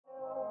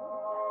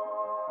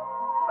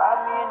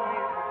about me and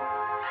you.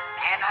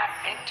 And I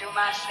think to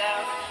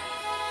myself,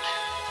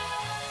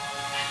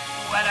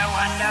 what a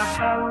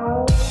wonderful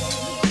world.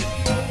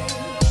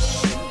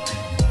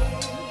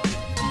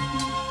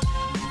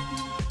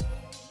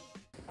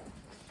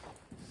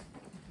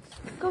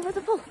 Go over the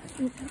pool.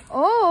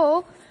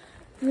 Oh,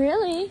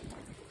 really?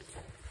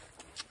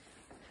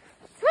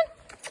 Come on.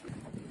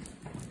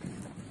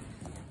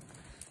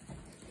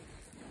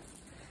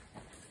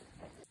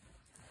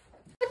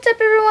 What's up,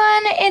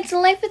 everyone? It's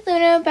Life with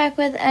Luna back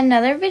with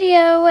another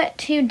video.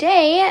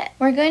 Today,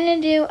 we're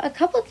going to do a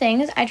couple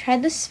things. I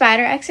tried the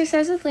spider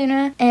exercise with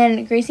Luna,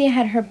 and Gracie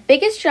had her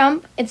biggest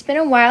jump. It's been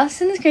a while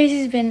since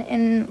Gracie's been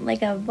in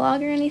like a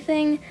vlog or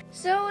anything,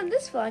 so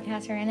this vlog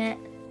has her in it.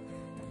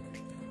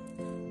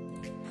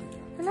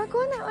 We're not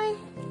going that way.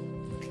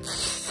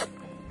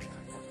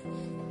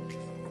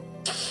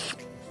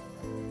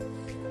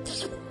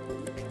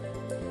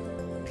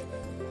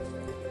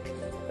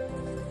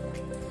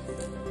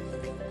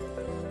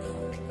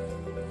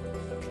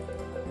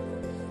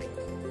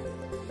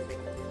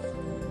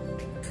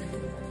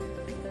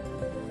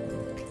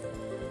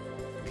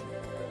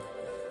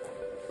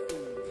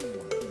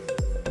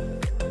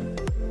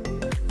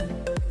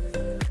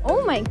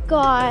 Oh my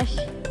gosh.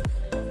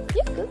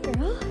 You're good,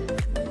 girl.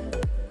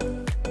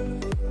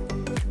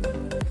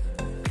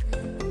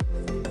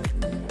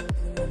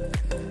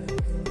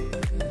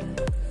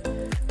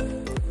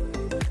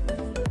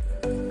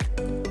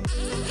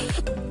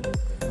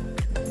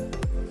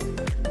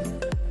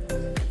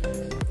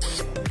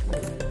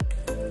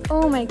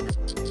 Oh my.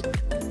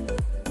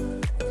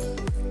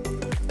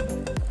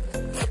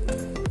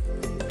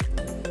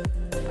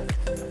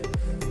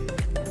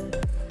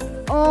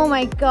 Oh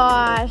my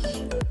gosh.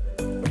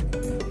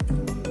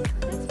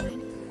 That's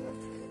fine.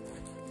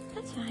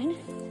 That's fine.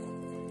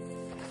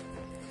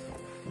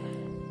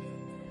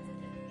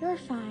 You're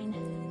fine.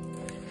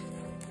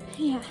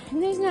 Yeah,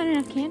 and there's not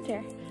enough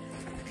canter.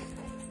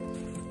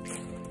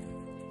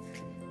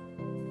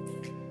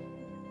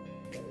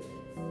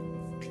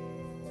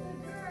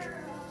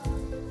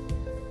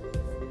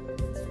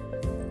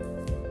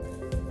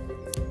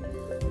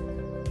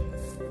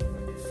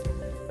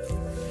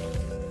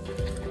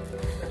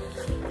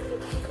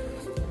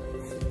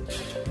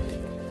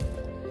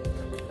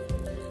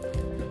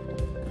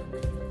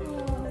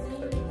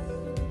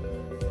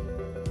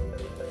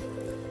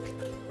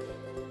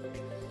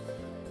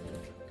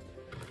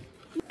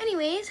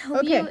 Anyways,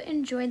 hope you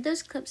enjoyed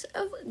those clips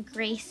of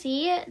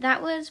Gracie.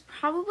 That was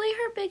probably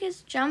her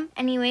biggest jump.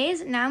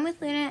 Anyways, now I'm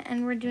with Luna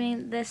and we're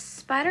doing this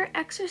spider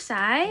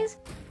exercise.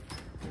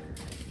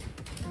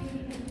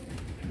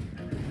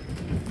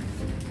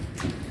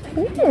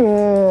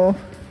 Ooh.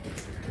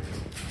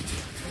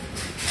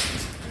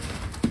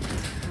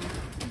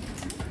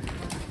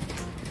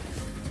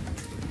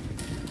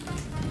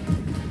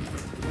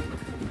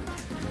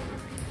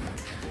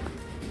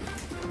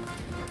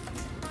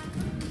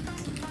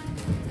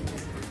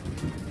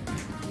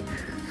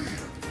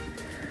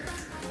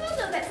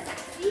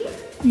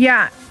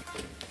 Yeah.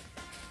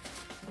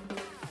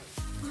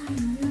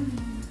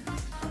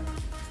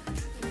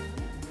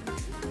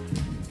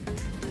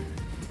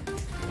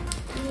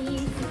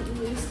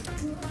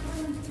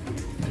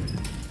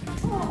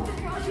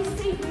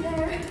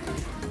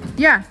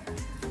 Yeah.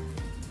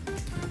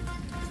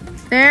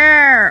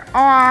 There.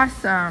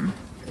 Awesome.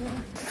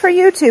 For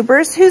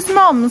YouTubers whose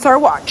moms are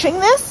watching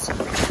this,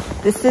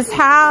 this is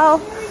how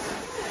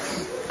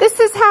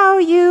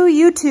you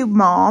YouTube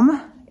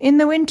mom. In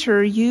the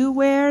winter, you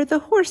wear the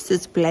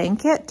horse's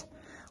blanket.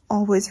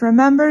 Always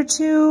remember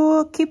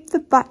to keep the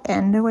butt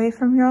end away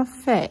from your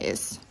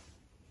face.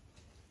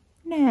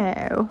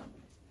 No.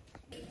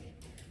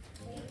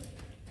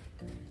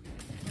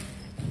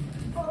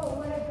 Oh,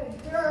 what a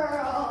good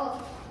girl.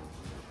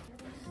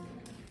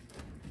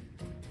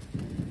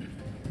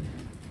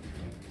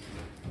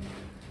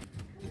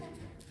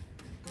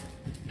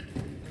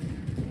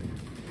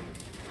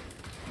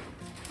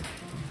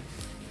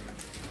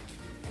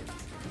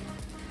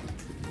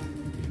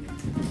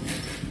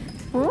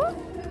 Ooh.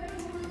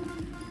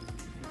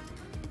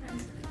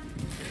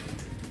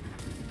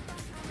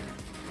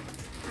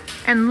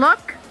 And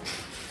look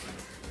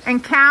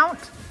and count.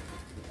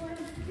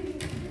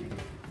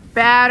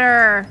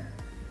 Better.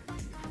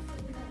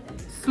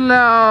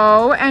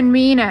 Slow and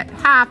mean it.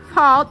 Half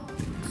halt.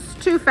 It's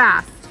too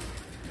fast.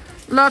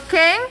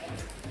 Looking.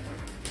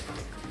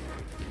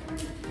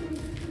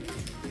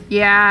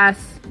 Yes.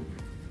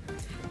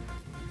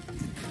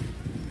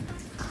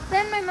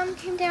 Then my mom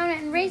came down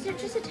and raised it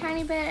just a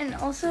tiny bit, and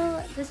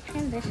also this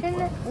transition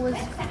was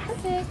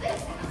perfect.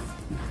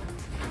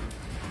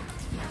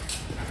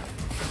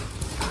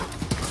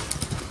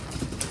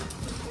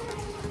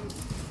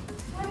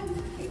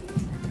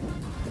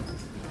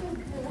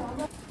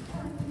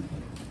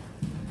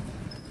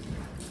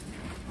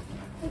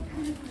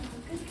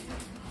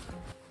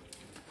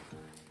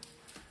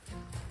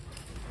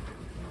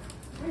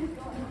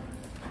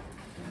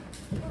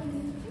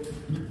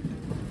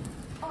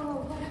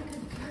 Oh, what a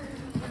good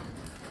girl.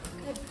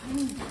 Good.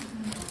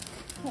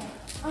 Okay.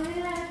 I'm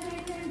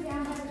gonna turn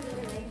down.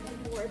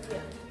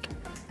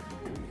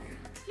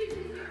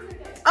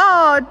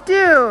 Oh,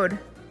 dude.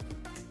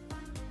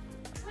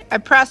 I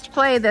pressed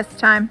play this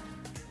time.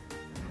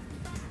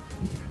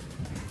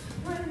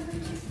 1, 2,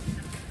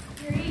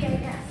 3, I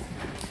guess.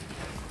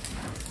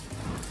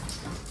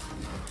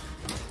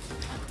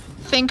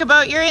 Think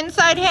about your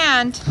inside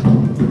hand.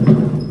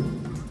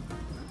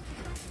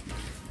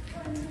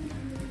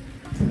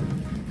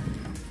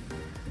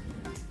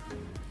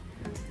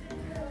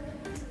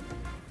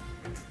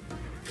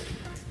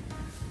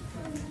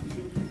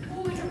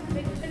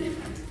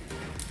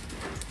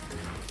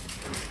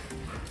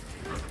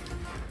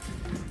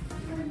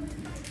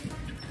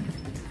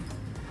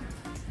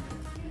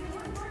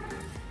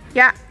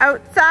 Yeah,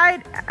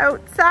 outside,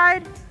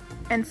 outside,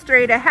 and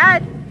straight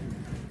ahead.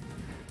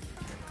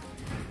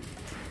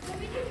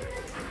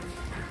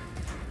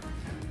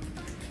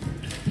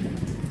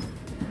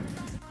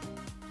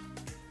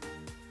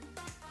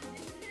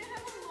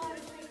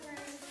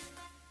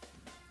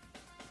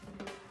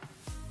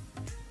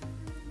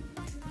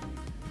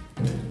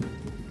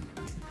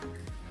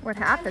 What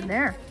happened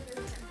there?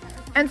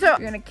 And so you're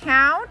gonna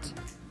count.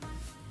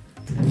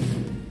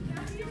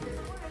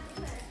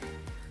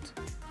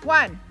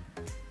 1.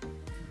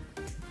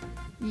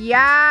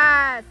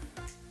 Yes.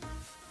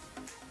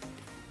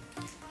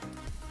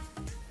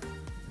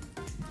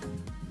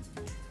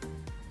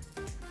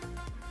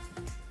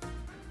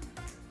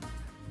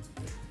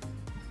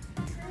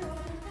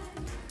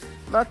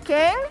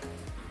 Looking.